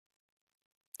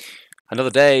Another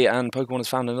day, and Pokemon has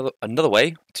found another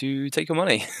way to take your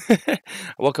money.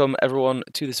 Welcome everyone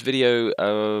to this video.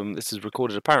 This is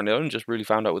recorded apparently. I only just really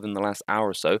found out within the last hour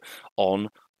or so on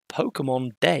Pokemon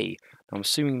Day. I'm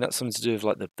assuming that's something to do with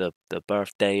like the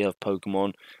birthday of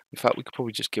Pokemon. In fact, we could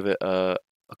probably just give it a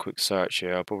quick search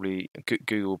here. I'll probably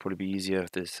Google will probably be easier.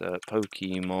 This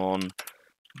Pokemon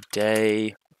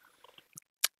Day.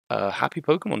 Happy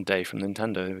Pokemon Day from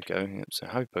Nintendo. There we go. Yep, so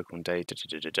happy Pokemon Day.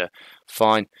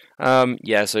 Fine.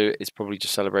 Yeah, so it's probably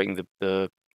just celebrating the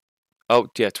oh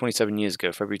yeah, 27 years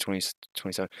ago, February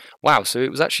 2027. Wow, so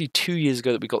it was actually 2 years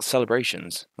ago that we got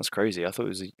celebrations. That's crazy. I thought it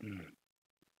was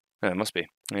no, it must be.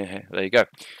 Yeah, there you go.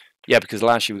 Yeah, because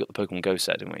last year we got the Pokemon Go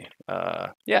set, didn't we?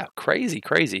 Yeah, crazy.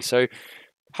 So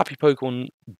happy Pokemon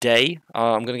Day.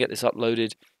 I'm gonna get this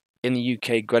uploaded in the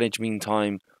UK Greenwich Mean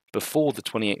Time before the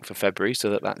 28th of February,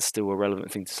 so that's still a relevant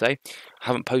thing to say. I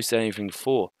haven't posted anything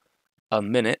for a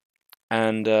minute,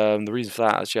 and the reason for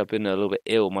that, actually, I've been a little bit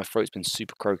ill. My throat's been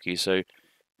super croaky, so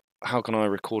how can I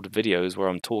record videos where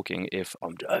I'm talking if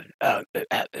I'm the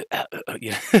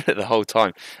whole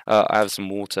time? I have some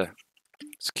water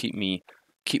to keep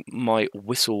my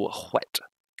whistle wet.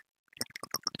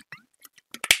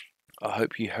 I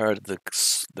hope you heard the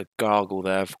gargle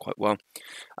there quite well.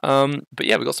 But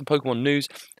yeah, we got some Pokemon news.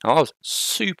 Now, I was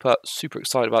super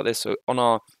excited about this. So on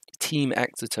our Team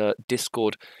Exeter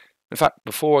Discord, in fact,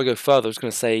 before I go further, I was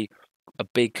going to say a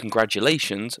big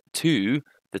congratulations to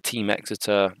the Team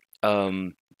Exeter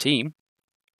team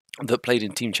that played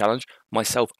in Team Challenge,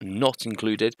 myself not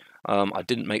included. I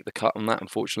didn't make the cut on that,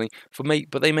 unfortunately.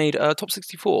 But they made top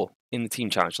 64 in the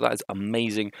Team Challenge, so that is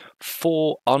amazing.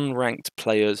 4 unranked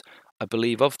players. I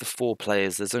believe of the 4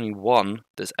 players, there's only one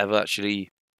that's ever actually,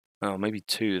 oh, maybe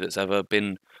 2 that's ever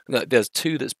been. There's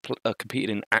 2 that's competed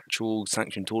in actual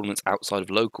sanctioned tournaments outside of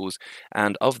locals,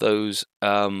 and of those,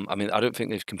 I mean, I don't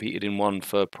think they've competed in one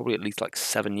for probably at least like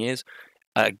 7 years.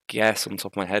 I guess on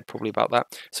top of my head, probably about that.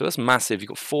 So that's massive. You've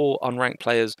got 4 unranked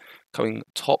players coming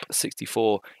top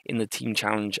 64 in the Team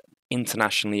Challenge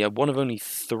internationally. One of only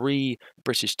 3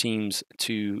 British teams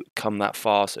to come that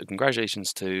far. So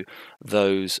congratulations to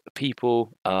those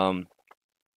people. We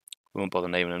won't bother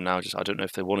naming them now. I don't know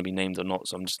if they want to be named or not.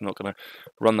 So I'm just not going to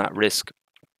run that risk.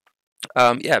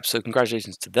 Yeah. So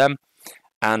congratulations to them.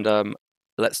 And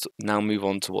let's now move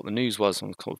on to what the news was.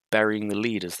 I'm kind of burying the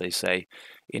lead, as they say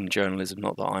in journalism,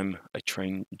 not that I'm a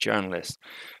trained journalist.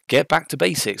 Get back to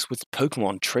basics with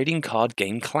Pokemon Trading Card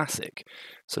Game Classic.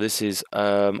 So this is,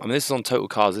 I mean, this is on Total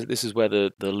Cards. This is where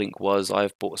the link was.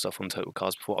 I've bought stuff on Total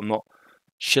Cards before. I'm not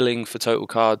shilling for Total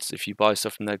Cards. If you buy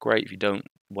stuff from there, great. If you don't,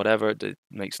 whatever. It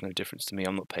makes no difference to me.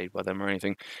 I'm not paid by them or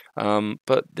anything.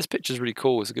 But this picture is really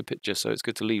cool. It's a good picture, so it's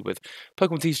good to lead with.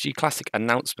 Pokemon TCG Classic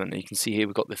announcement. And you can see here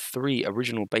we've got the 3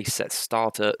 original base set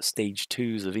starter stage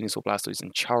 2s, the Venusaur, Blastoise,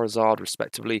 and Charizard,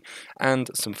 respectively, and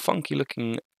some funky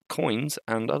looking coins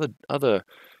and other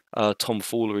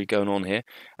tomfoolery going on here.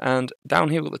 And down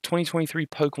here we've got the 2023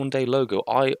 Pokemon Day logo.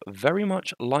 I very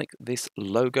much like this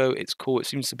logo. It's cool. It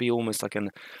seems to be almost like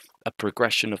a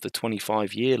progression of the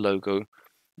 25-year logo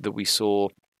that we saw,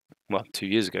 well, 2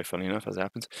 years ago, funny enough, as it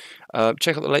happens.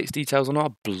 Check out the latest details on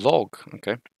our blog.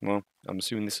 Okay, well, I'm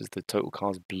assuming this is the Total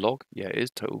Cards blog. Yeah, it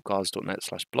is,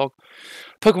 totalcards.net/blog.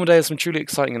 Pokemon Day has some truly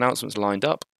exciting announcements lined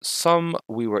up. Some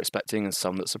we were expecting and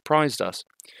some that surprised us.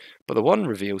 But the one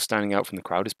reveal standing out from the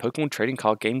crowd is Pokemon Trading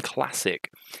Card Game Classic.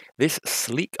 This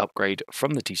sleek upgrade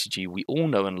from the TCG we all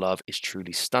know and love is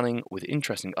truly stunning, with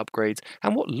interesting upgrades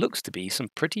and what looks to be some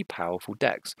pretty powerful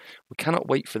decks. We cannot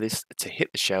wait for this to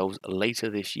hit the shelves later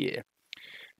this year.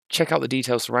 Check out the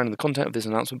details surrounding the content of this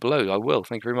announcement below. I will,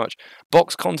 thank you very much.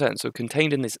 Box content. So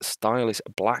contained in this stylish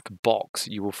black box,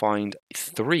 you will find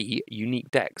 3 unique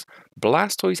decks: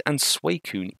 Blastoise and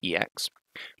Suicune EX,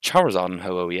 Charizard and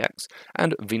Ho-Oh EX,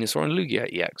 and Venusaur and Lugia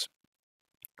EX.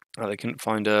 They couldn't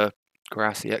find a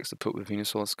Grass EX to put with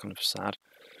Venusaur. That's kind of sad.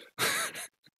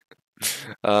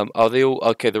 Are they all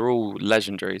okay? They're all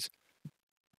legendaries.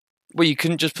 Well, you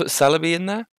couldn't just put Celebi in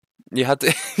there. You had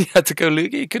to you had to go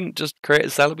Lugia. You couldn't just create a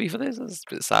Celebi for this. That's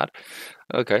a bit sad.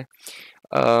 Okay.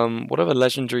 What other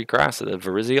legendary grass are there?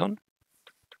 Virizion.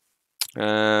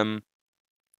 I'm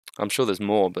sure there's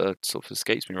more, but it sort of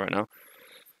escapes me right now.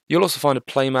 You'll also find a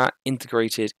playmat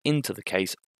integrated into the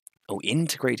case. Oh,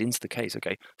 integrated into the case.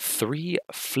 Okay. 3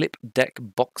 flip deck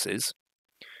boxes,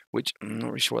 which I'm not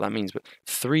really sure what that means, but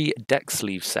 3 deck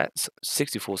sleeve sets,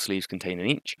 64 sleeves contained in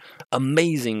each.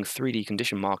 Amazing 3D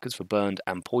condition markers for burned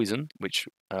and poison, which,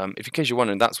 if in case you're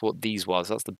wondering, that's what these was.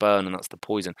 That's the burn and that's the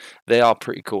poison. They are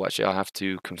pretty cool, actually. I have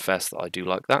to confess that I do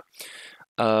like that.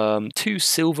 2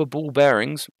 silver ball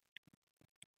bearings.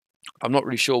 I'm not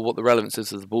really sure what the relevance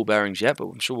is of the ball bearings yet, but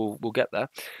I'm sure we'll get there.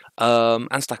 And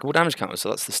stackable damage counters. So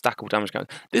that's the stackable damage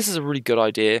counter. This is a really good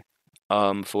idea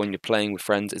for when you're playing with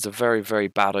friends. It's a very, very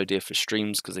bad idea for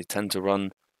streams because they tend to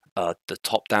run the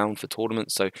top down for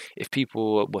tournaments. So if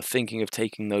people were thinking of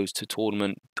taking those to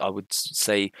tournament, I'd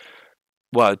say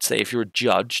if you're a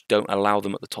judge, don't allow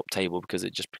them at the top table because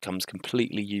it just becomes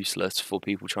completely useless for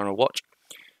people trying to watch.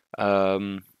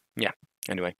 Yeah,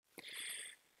 anyway.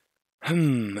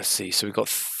 Let's see. So we've got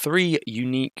 3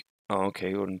 unique. Oh,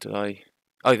 okay. What did I?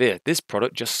 Oh, there. This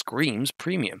product just screams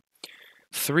premium.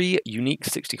 3 unique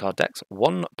 60-card decks,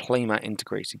 1 playmat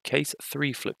integrated case,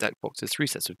 3 flip deck boxes, 3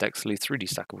 sets of deck sleeves, 3D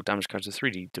stackable damage counters,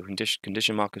 3D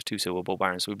condition markers, 2 silver ball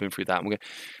barons. So we've been through that.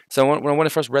 So when I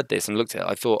first read this and looked at it,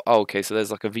 I thought, oh, okay, so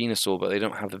there's like a Venusaur, but they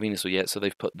don't have the Venusaur yet, so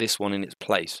they've put this one in its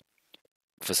place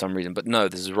for some reason. But no,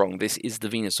 this is wrong. This is the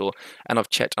Venusaur, and I've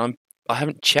checked. I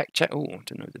haven't checked. Oh, I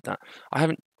didn't know I did that. I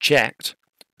haven't checked,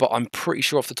 but I'm pretty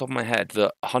sure off the top of my head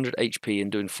that 100 HP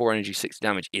and doing 4 energy, 60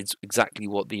 damage is exactly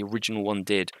what the original one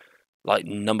did, like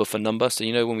number for number. So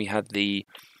you know when we had the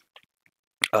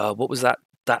what was that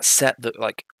set that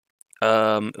like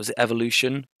was it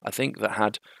Evolution, I think, that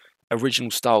had original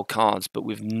style cards but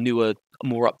with newer,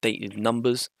 more updated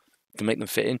numbers to make them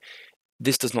fit in.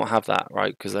 This does not have that,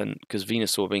 right? Because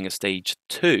Venusaur being a stage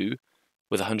 2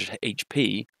 with 100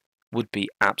 HP would be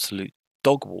absolute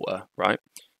dog water, right?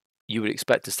 You would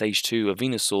expect a stage 2 of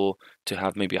Venusaur to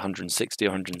have maybe 160 or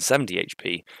 170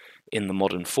 HP in the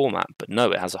modern format, but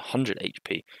no, it has 100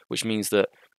 HP, which means that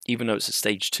even though it's a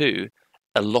stage 2,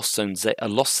 a lost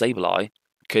Sableye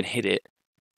can hit it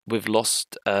with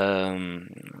lost. I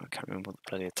can't remember what the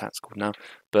bloody attack's called now,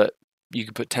 but you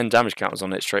could put 10 damage counters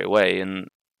on it straight away, and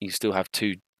you still have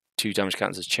two damage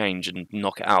counters as change and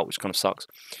knock it out, which kind of sucks.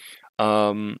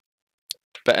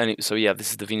 But anyway, so yeah, this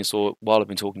is the Venusaur. While I've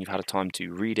been talking, you've had a time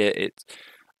to read it. It's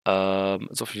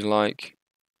obviously like,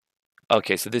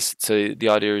 okay, so the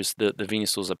idea is that the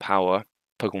Venusaur's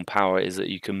Pokemon power is that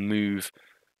you can move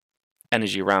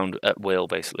energy around at will,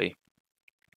 basically.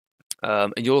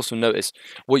 And you'll also notice,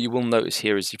 what you will notice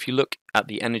here is if you look at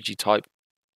the energy type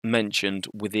mentioned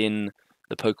within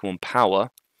the Pokemon power,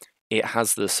 it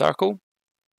has the circle.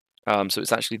 So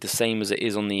it's actually the same as it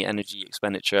is on the energy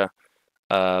expenditure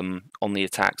on the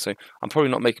attack. So I'm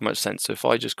probably not making much sense. So if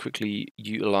I just quickly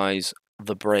utilize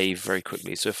the Brave very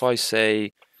quickly. So if I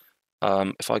say,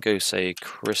 if I go say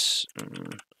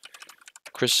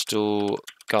Crystal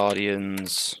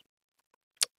Guardians,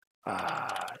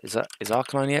 is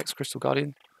Arcanine EX Crystal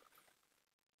Guardian?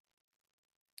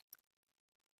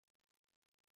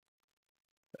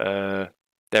 There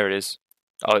it is.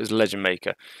 Oh, it's Legend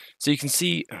Maker. So you can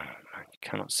see, you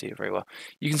cannot see it very well.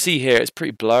 You can see here it's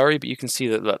pretty blurry, but you can see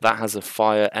that has a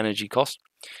fire energy cost.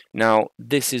 Now,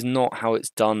 this is not how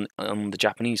it's done on the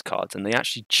Japanese cards, and they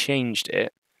actually changed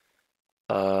it.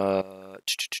 I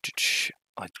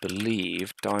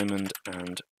believe Diamond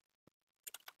and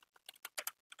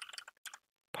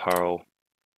Pearl,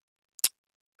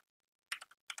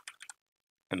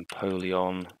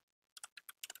 Empoleon,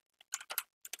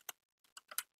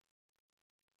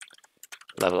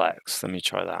 Level X. Let me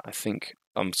try that. I think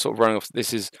I'm sort of running off.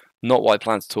 This is not what I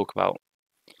plan to talk about.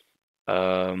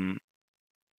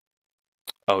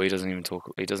 Oh, he doesn't even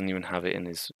talk. He doesn't even have it in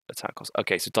his attack cost.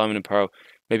 Okay, so Diamond and Pearl,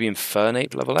 maybe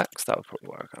Infernape Level X. That would probably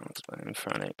work.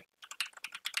 Infernape.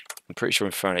 I'm pretty sure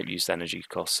Infernape used energy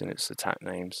costs in its attack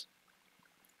names.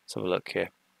 Let's have a look here.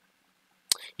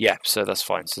 Yeah, so that's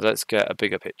fine. So let's get a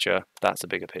bigger picture. That's a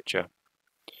bigger picture.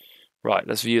 Right,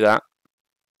 let's view that.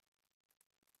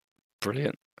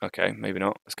 Brilliant. Okay, maybe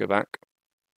not. Let's go back.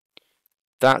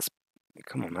 That's,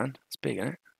 come on, man. It's big,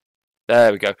 isn't it?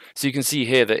 There we go. So you can see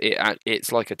here that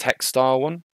it's like a text style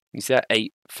one. You see that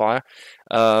 8 fire.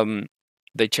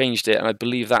 They changed it, and I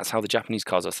believe that's how the Japanese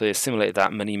cards are. So they assimilated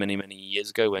that many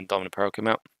years ago when Diamond and Pearl came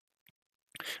out.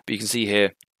 But you can see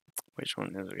here, which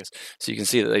one is it, I guess? So you can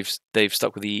see that they've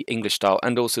stuck with the English style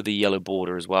and also the yellow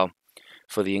border as well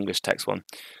for the English text one.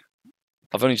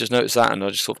 I've only just noticed that, and I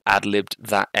just sort of ad-libbed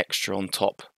that extra on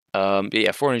top. But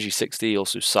yeah, 4 energy 60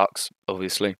 also sucks,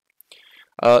 obviously.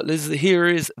 Here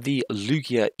is the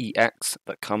Lugia EX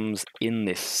that comes in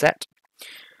this set.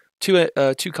 2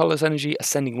 colorless energy,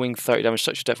 Ascending Wing, 30 damage,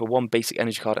 touch your deck for 1 basic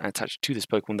energy card and attach it to this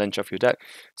Pokemon, then shuffle your deck.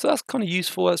 So that's kind of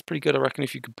useful, that's pretty good. I reckon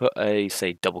if you could put a,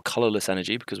 say, double colorless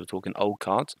energy, because we're talking old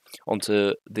cards,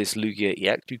 onto this Lugia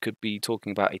EX, you could be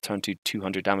talking about a turn 2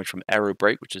 200 damage from Aero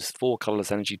Break, which is 4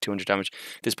 colorless energy, 200 damage.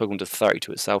 This Pokemon does 30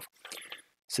 to itself.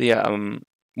 So yeah,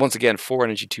 once again, 4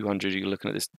 energy 200, you're looking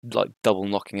at this like double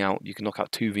knocking out. You can knock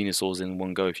out 2 Venusaurs in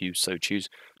one go if you so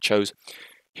chose.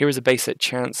 Here is a base set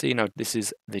Chansey. Now this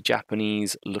is the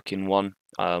Japanese looking one.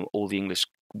 All the English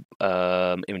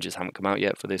images haven't come out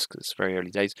yet for this because it's very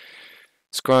early days.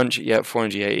 Scrunch, yeah,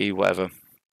 480, whatever.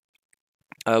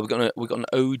 We've got an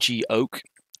OG Oak,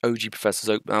 OG Professor's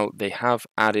Oak. Now they have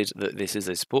added that this is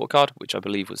a supporter card, which I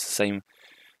believe was the same.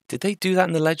 Did they do that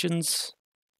in the Legends?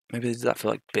 Maybe they did that for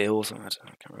like Bill or something. I don't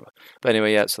know, I can't remember. But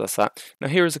anyway, yeah, so that's that. Now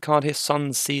here is a card here,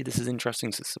 Sunseed. This is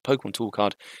interesting. So it's a Pokemon tool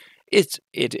card.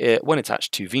 When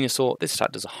attached to Venusaur, this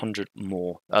attack does 100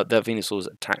 more. The Venusaur's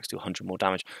attacks do 100 more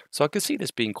damage. So I could see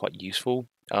this being quite useful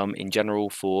in general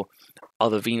for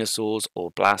other Venusaurs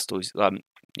or Blastoise.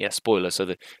 Yeah, spoiler.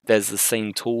 So there's the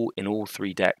same tool in all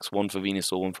 3 decks: one for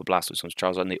Venusaur, one for Blastoise, one for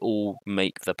Charizard, and they all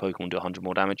make the Pokemon do 100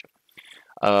 more damage.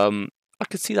 I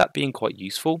could see that being quite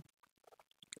useful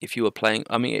if you were playing.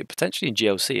 I mean, potentially in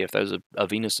GLC, if there's a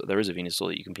Venusaur, there is a Venusaur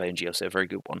that you can play in GLC, a very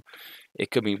good one. It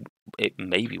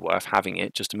may be worth having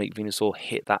it just to make Venusaur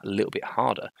hit that little bit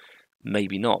harder.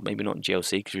 Maybe not in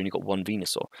GLC because you only got one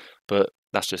Venusaur, but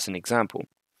that's just an example.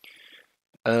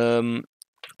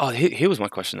 Here was my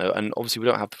question though, and obviously we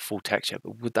don't have the full text yet,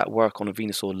 but would that work on a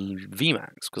Venusaur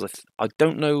VMAX? Because I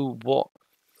don't know what.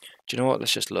 Do you know what?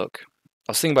 Let's just look.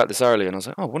 I was thinking about this earlier, and I was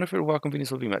like, oh, I wonder if it would work on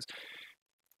Venusaur VMAX.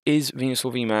 Is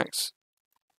Venusaur VMAX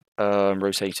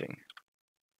rotating?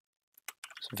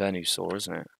 It's Venusaur,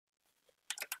 isn't it?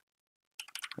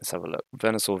 Let's have a look.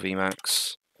 Venusaur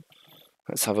VMAX.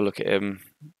 Let's have a look at him.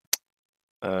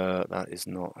 That is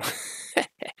not.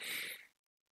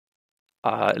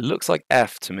 It looks like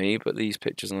F to me, but these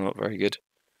pictures are not very good.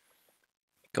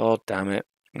 God damn it.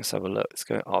 Let's have a look. Let's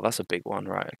go. Oh, that's a big one.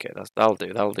 Right, okay. That'll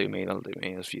do. That'll do me.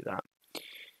 Let's view that.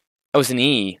 Oh, it's an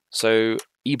E. So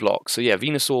E-block. So yeah,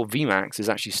 Venusaur VMAX is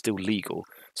actually still legal.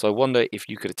 So I wonder if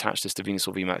you could attach this to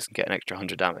Venusaur VMAX and get an extra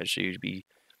 100 damage. So you'd be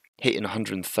hitting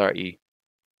 130,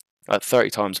 30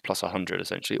 times plus 100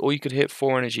 essentially. Or you could hit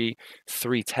 4 energy,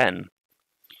 310.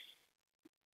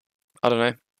 I don't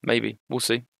know. Maybe. We'll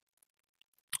see.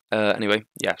 Anyway,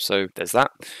 yeah, so there's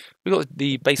that. We've got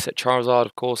the base set Charizard,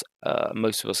 of course.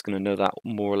 Most of us are going to know that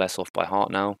more or less off by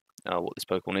heart now, what this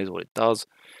Pokemon is, what it does.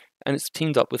 And it's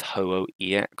teamed up with Ho-Oh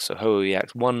EX. So Ho-Oh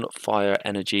EX, 1 fire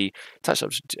energy, attached up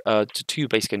to 2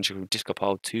 basic energy from Discard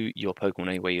Pile to your Pokemon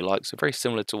any way you like. So very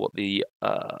similar to what the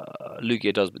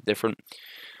Lugia does, but different.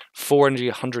 4 energy,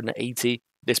 180.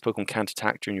 This Pokemon can't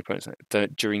attack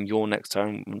during your next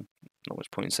turn. Not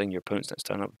much point in saying your opponent's next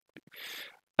turn.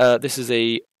 This is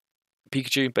a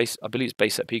Pikachu, I believe it's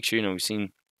base set Pikachu. Now we've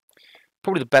seen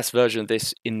probably the best version of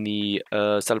this in the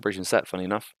Celebration set, funny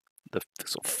enough. The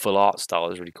sort of full art style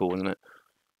is really cool, isn't it?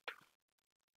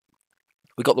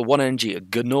 We got the 1 energy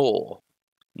Gnaw.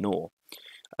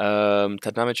 10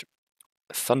 damage.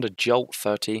 Thunder Jolt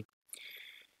 30.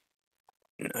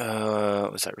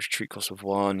 Was that retreat cost of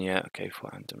 1? Yeah, okay,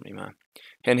 fine, doesn't really matter.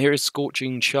 And here is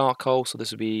Scorching Charcoal, so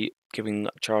this would be giving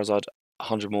Charizard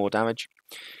 100 more damage.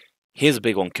 Here's a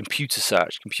big one, Computer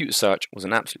Search. Computer Search was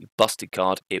an absolutely busted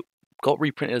card. It got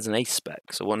reprinted as an ace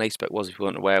spec. So what an ace spec was, if you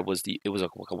weren't aware, was it was like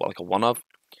a one of.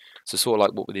 So sort of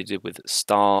like what they did with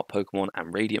Star Pokemon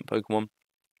and Radiant Pokemon.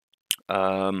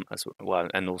 As well,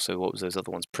 and also what was those other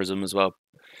ones, Prism as well.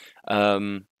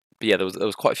 But yeah, there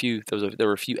was quite a few. There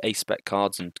were a few ace spec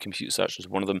cards, and Computer Search was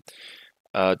one of them.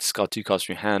 Discard 2 cards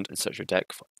from your hand and search your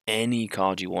deck for any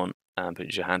card you want and put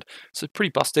it in your hand. So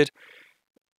pretty busted.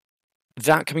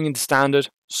 That coming into standard,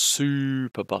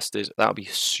 super busted. That would be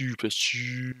super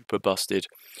busted.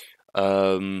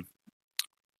 I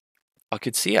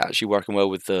could see it actually working well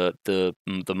with the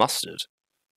mustard,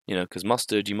 you know, because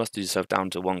mustard, you musted yourself down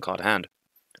to 1 card hand.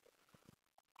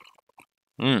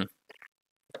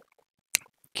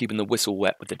 Keeping the whistle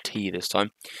wet with the T this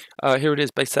time. Here it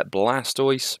is, base set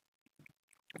Blastoise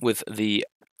with the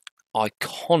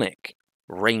iconic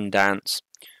Rain Dance,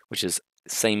 which is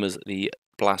same as the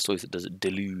Blastoise that does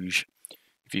Deluge,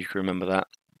 if you can remember that.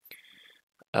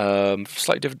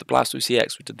 Slightly different to Blastoise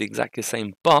EX, which did the exactly the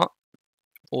same, but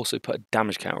also put a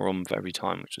damage counter on for every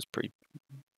time, which is pretty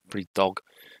dog.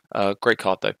 Great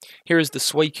card though. Here is the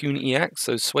Suicune EX.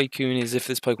 So Suicune is if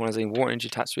this Pokemon has any water energy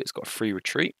attached to it, it's got a free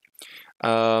retreat.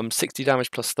 60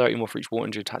 damage plus 30 more for each water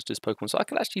energy attached to this Pokemon. So I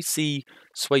could actually see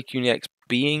Suicune EX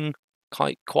being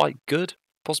quite good,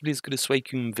 possibly as good as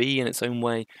Suicune V in its own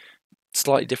way.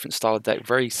 Slightly different style of deck,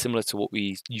 very similar to what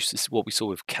we saw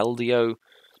with Keldeo.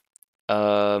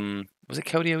 Was it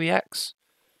Keldeo EX?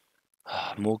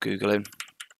 More googling.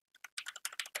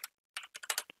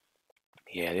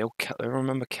 Yeah, I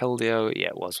remember Keldeo. Yeah,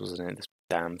 it was, wasn't it? This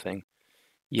damn thing.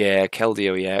 Yeah,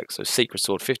 Keldeo EX. So Sacred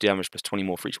Sword, 50 damage plus 20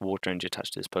 more for each water energy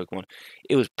attached to this Pokemon.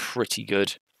 It was pretty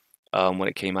good when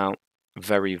it came out.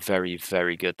 Very, very,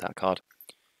 very good, that card.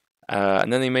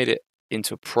 And then they made it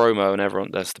into a promo,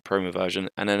 and that's the promo version,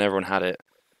 and then everyone had it,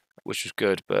 which was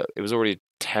good, but it was already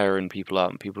tearing people up,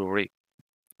 and people already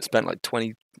spent like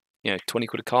 20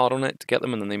 quid a card on it to get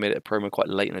them, and then they made it a promo quite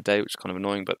late in the day, which is kind of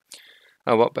annoying, but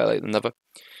oh well, better late than never.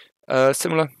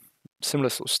 Similar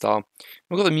sort of style.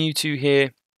 We've got the Mewtwo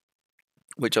here,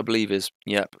 which I believe is,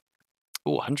 yep,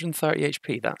 130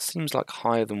 HP. That seems like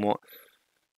higher than what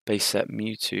base set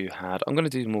Mewtwo had. I'm going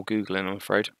to do more Googling, I'm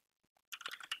afraid.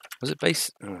 Was it base?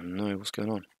 Oh no, what's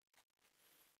going on?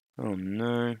 Oh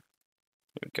no.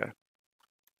 Here we go.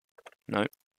 No,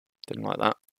 didn't like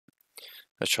that.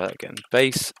 Let's try that again.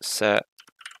 Base set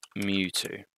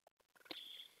Mewtwo.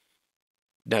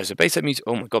 No, so base set Mewtwo,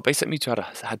 oh my god, base set Mewtwo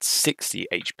had 60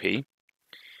 HP,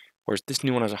 whereas this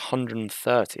new one has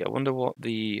 130. I wonder what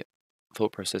the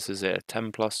thought process is here.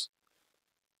 10 plus.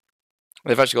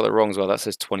 They've actually got it wrong as well. That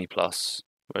says 20 plus,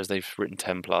 whereas they've written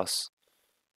 10 plus.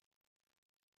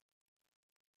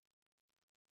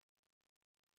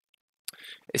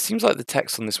 It seems like the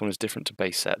text on this one is different to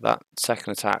base set. That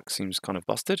second attack seems kind of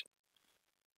busted.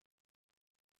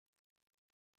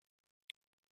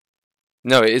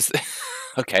 No, it is.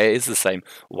 Okay, it is the same.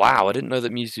 Wow, I didn't know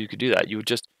that Mewtwo could do that.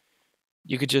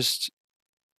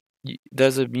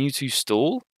 There's a Mewtwo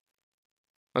stall?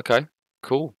 Okay,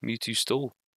 cool. Mewtwo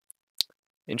stall.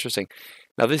 Interesting.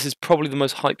 Now, this is probably the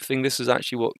most hype thing. This is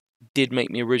actually what did make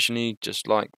me originally just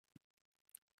like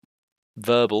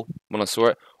verbal when I saw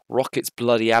it. Rocket's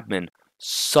Bloody Admin.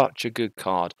 Such a good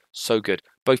card. So good.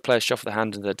 Both players shuffle their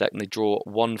hand into their deck and they draw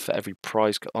one for every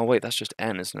prize. Oh, wait, that's just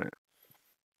N, isn't it?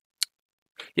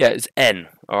 Yeah, it's N.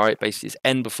 Alright, basically, it's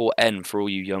N before N for all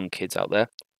you young kids out there.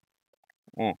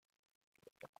 Oh.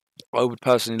 I would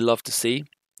personally love to see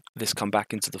this come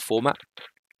back into the format.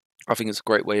 I think it's a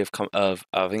great way of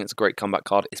I think it's a great comeback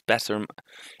card. It's better.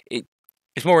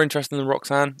 It's more interesting than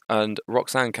Roxanne, and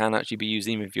Roxanne can actually be used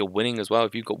even if you're winning as well.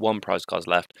 If you've got one prize card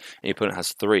left and your opponent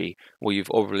has 3, well, you've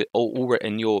already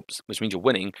which means you're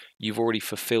winning. You've already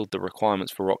fulfilled the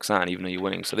requirements for Roxanne, even though you're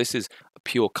winning. So this is a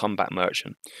pure comeback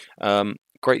merchant.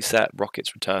 Great set.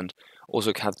 Rockets returned.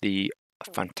 Also had the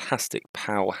fantastic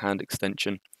power hand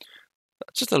extension.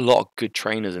 Just a lot of good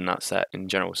trainers in that set in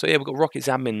general. So yeah, we've got Rocket's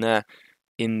Admin there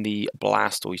in the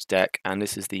Blastoise deck, and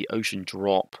this is the Ocean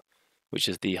Drop, which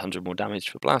is the 100 more damage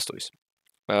for Blastoise.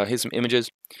 Here's some images.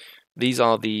 These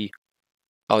are the...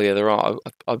 Oh yeah, there are.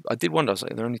 I did wonder, I was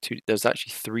like, there are only 2... There's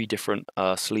actually 3 different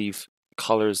sleeve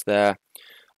colours there.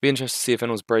 Be interested to see if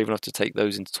anyone's brave enough to take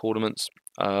those into tournaments.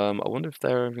 I wonder if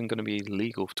they're even going to be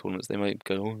legal for tournaments. They might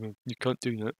go, oh, you can't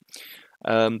do that.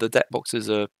 The deck boxes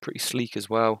are pretty sleek as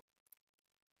well.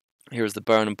 Here is the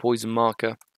burn and poison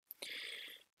marker.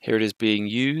 Here it is being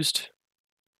used.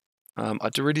 I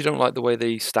really don't like the way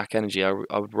they stack energy. I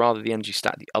would rather the energy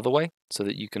stack the other way so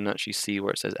that you can actually see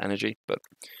where it says energy. But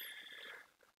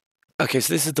okay,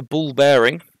 so this is the ball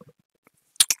bearing.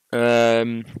 Okay.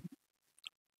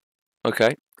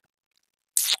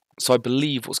 So I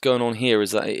believe what's going on here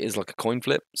is that it is like a coin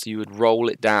flip. So you would roll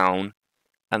it down,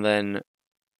 and then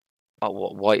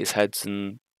what, white is heads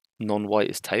and non-white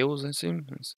is tails, I assume.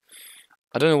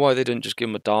 I don't know why they didn't just give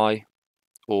them a die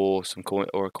or some coin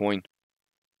or a coin.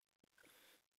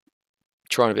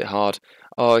 Trying a bit hard.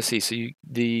 Oh, I see. So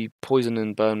the poison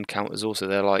and burn counters also,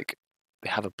 they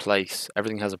have a place.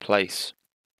 Everything has a place.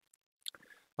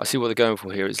 I see what they're going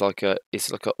for here. It's like a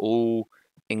all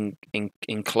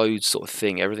enclosed sort of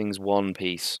thing. Everything's one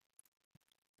piece.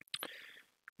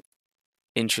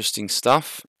 Interesting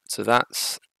stuff. So is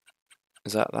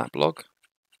that blog?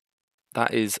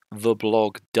 That is the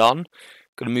blog done.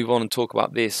 Going to move on and talk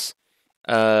about this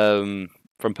from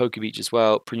PokeBeach as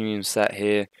well. Premium set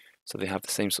here. So they have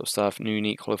the same sort of stuff, new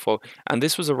unique hollow foil. And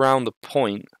this was around the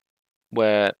point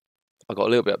where I got a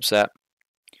little bit upset.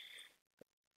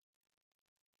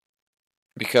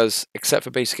 Because, except for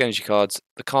basic energy cards,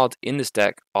 the cards in this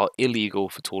deck are illegal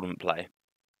for tournament play.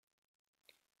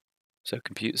 So,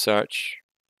 computer search,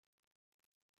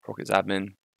 Rocket's Admin,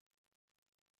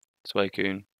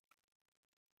 Suicune.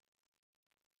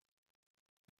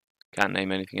 Can't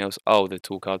name anything else. Oh, the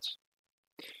tool cards.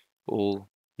 All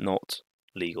not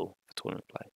legal for tournament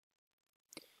play.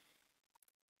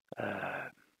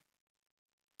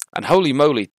 And holy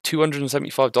moly,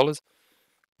 $275?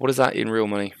 What is that in real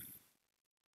money?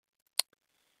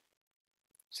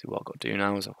 See what I've got to do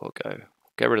now is I've got to go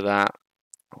get rid of that.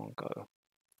 I'll go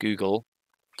Google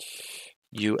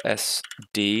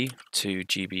USD to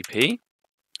GBP.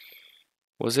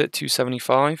 Was it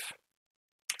 275?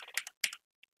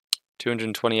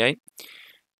 228.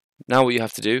 Now what you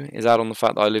have to do is add on the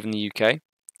fact that I live in the UK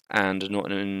and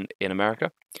not in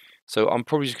America. So I'm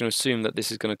probably just going to assume that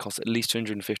this is going to cost at least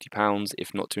 £250,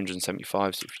 if not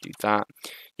 275. So if you do that,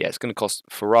 yeah, it's going to cost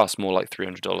for us more like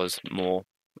 $300 more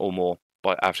or more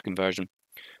by after conversion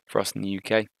for us in the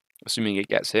UK, assuming it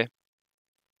gets here.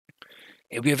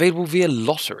 It'll be available via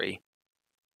lottery.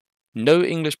 No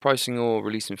English pricing or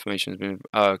release information has been.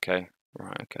 Oh, okay,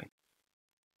 right, okay.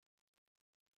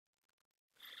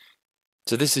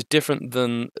 So this is different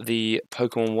than the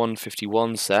Pokemon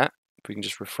 151 set. If we can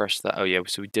just refresh that. Oh yeah,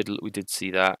 so we did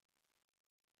see that.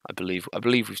 I believe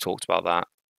we've talked about that.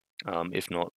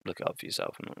 If not, look it up for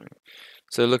yourself.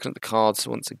 So looking at the cards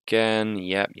once again.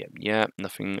 Yep.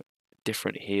 Nothing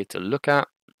different here to look at.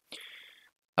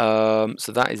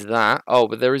 So that is that. Oh,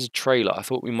 but there is a trailer. I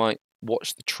thought we might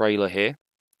watch the trailer here.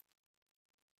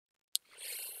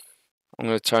 I'm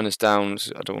going to turn this down.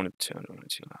 I don't want it too loud.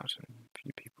 A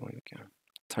few people. Here we go.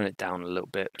 Turn it down a little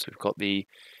bit. So we've got the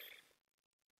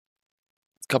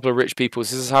couple of rich people.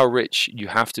 This is how rich you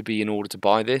have to be in order to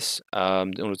buy this.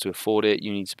 In order to afford it,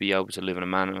 you need to be able to live in a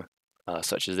manner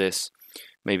such as this.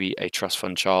 Maybe a trust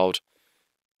fund child.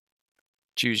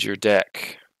 Choose your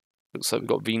deck. Looks like we've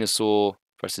got Venusaur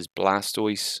versus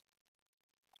Blastoise.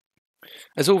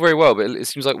 It's all very well, but it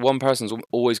seems like one person's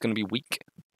always going to be weak.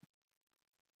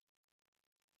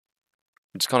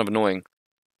 It's kind of annoying.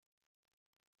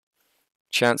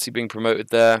 Chansey being promoted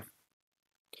there.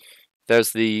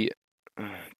 There's the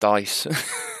dice,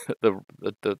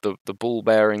 the ball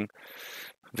bearing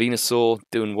Venusaur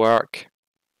doing work.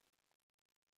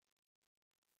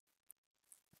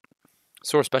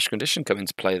 Saw a special condition come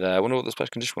into play there. I wonder what the special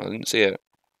condition was. I didn't see it.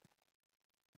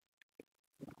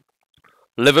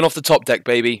 Living off the top deck,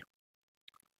 baby.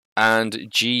 And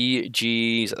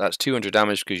GG's. That's 200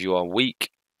 damage because you are weak.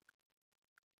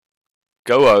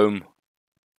 Go home.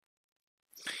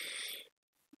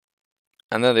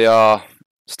 And there they are,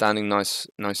 standing nice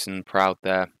and proud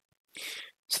there.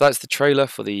 So that's the trailer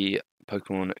for the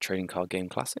Pokemon Trading Card Game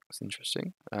Classic. It's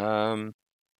interesting.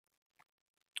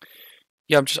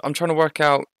 Yeah, I'm trying to work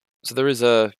out. So there is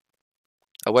a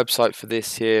website for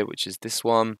this here, which is this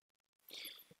one.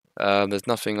 There's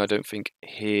nothing I don't think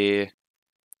here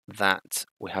that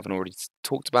we haven't already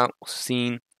talked about or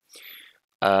seen.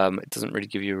 It doesn't really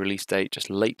give you a release date,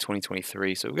 just late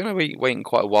 2023. So we're going to be waiting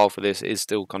quite a while for this. It is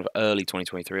still kind of early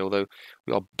 2023, although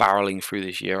we are barreling through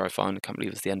this year. I find I can't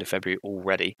believe it's the end of February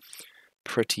already.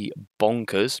 Pretty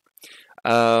bonkers.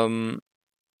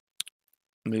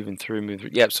 Moving through.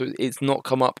 Yeah, so it's not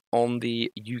come up on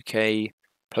the UK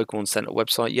Pokemon Center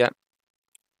website yet.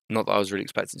 Not that I was really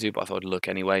expected to, but I thought I'd look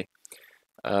anyway.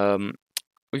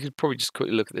 We could probably just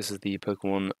quickly look at this as the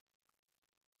Pokemon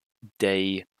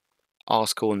Day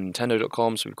article on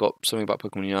Nintendo.com. So we've got something about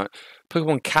Pokemon Unite.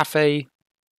 Pokemon Cafe.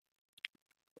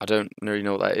 I don't really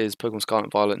know what that is. Pokemon Scarlet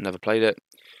and Violet, never played it.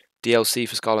 DLC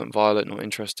for Scarlet and Violet, not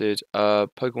interested.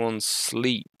 Pokemon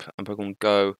Sleep and Pokemon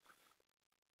Go.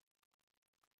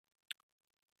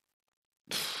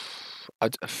 I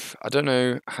don't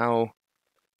know how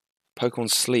Pokemon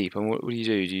Sleep, and what do you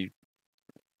do? Do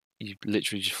you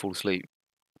literally just fall asleep?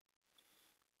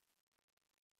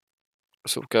 We're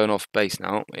sort of going off base now,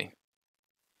 aren't we?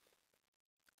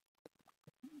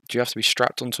 Do you have to be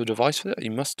strapped onto a device for that?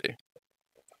 You must do.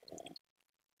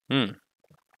 So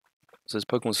there's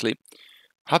Pokemon Sleep.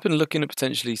 I've been looking at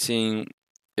potentially seeing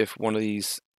if one of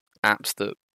these apps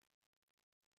that...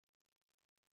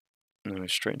 No,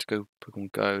 straight to go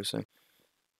Pokemon Go, so...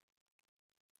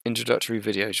 Introductory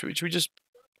video. Should we just...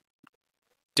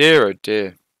 Dear, oh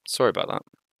dear. Sorry about that.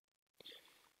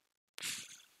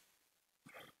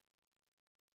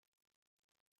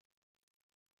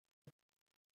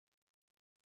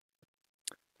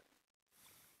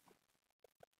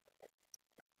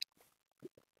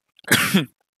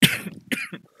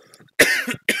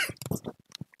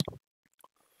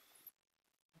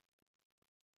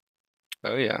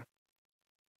 Oh yeah.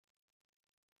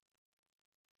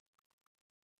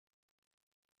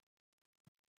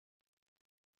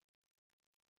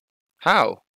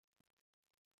 How?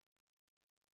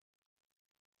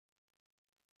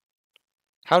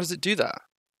 How does it do that?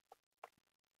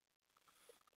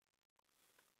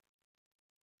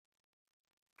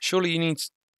 Surely you need...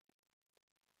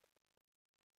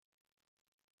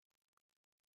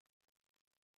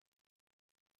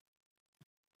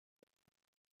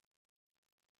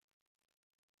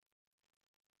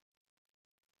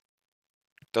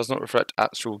 Does not reflect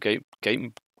actual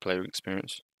gameplay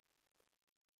experience.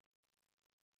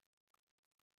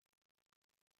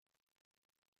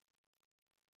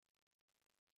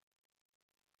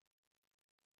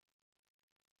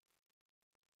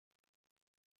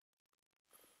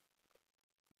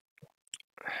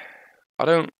 I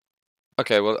don't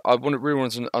Okay, well, really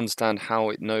want to understand how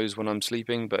it knows when I'm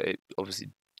sleeping, but it obviously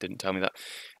didn't tell me that.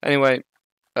 Anyway,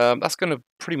 that's going to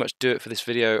pretty much do it for this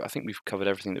video. I think we've covered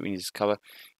everything that we needed to cover.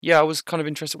 Yeah, I was kind of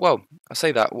interested. Well, I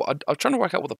say that. I'm trying to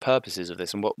work out what the purpose is of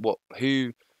this and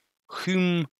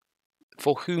whom,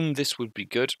 for whom this would be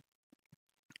good.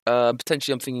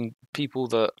 Potentially, I'm thinking people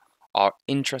that are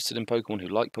interested in Pokemon, who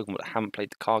like Pokemon but haven't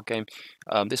played the card game.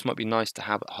 This might be nice to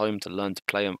have at home to learn to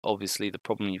play them. Obviously, the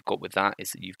problem you've got with that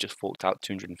is that you've just forked out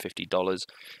 $250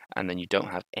 and then you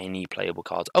don't have any playable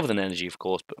cards, other than energy, of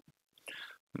course, but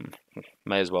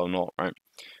may as well not, right?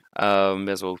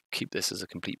 May as well keep this as a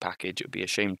complete package. It would be a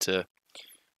shame to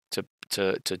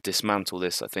dismantle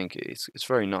this. I think it's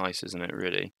very nice, isn't it?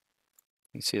 Really,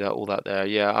 you see that all that there.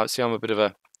 Yeah, I see. I'm a bit of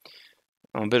a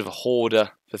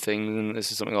hoarder for things, and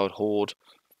this is something I would hoard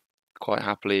quite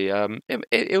happily.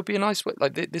 It would be a nice way.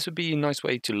 Like this would be a nice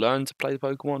way to learn to play the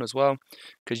Pokemon as well,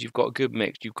 because you've got a good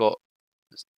mix. You've got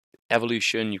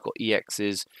evolution, you've got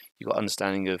EXs, you've got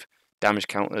understanding of damage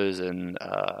counters, and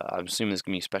I'm assuming there's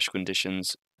gonna be special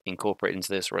conditions incorporated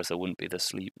into this, or else there wouldn't be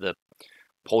the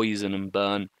poison and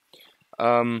burn.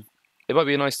 It might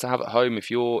be nice to have at home if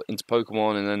you're into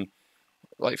Pokemon, and then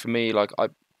like for me, like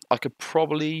I could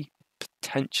probably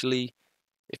potentially,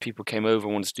 if people came over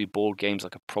and wanted to do board games, I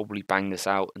could probably bang this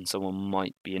out and someone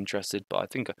might be interested. But I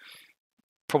think I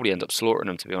probably end up slaughtering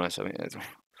them, to be honest. I mean,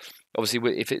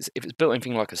 obviously, if it's built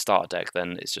anything like a starter deck,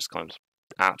 then it's just kind of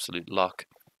absolute luck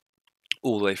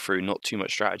all the way through, not too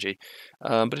much strategy.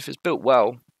 But if it's built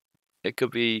well, it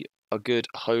could be a good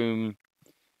home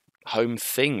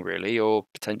thing, really, or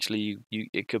potentially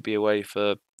it could be a way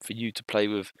for you to play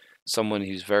with someone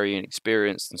who's very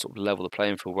inexperienced and sort of level the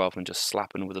playing field rather than just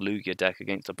slapping with a Lugia deck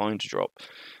against a binder drop.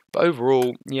 But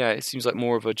overall, yeah, it seems like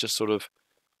more of a just sort of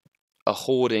a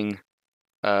hoarding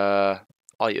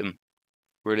item,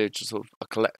 really, just sort of a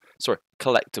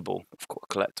collectible, of course,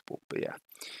 collectible. But yeah,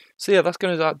 so yeah, that's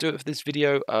going to do it for this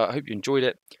video. I hope you enjoyed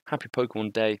it. Happy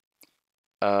Pokemon Day.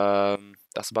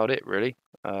 That's about it, really.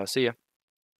 See ya.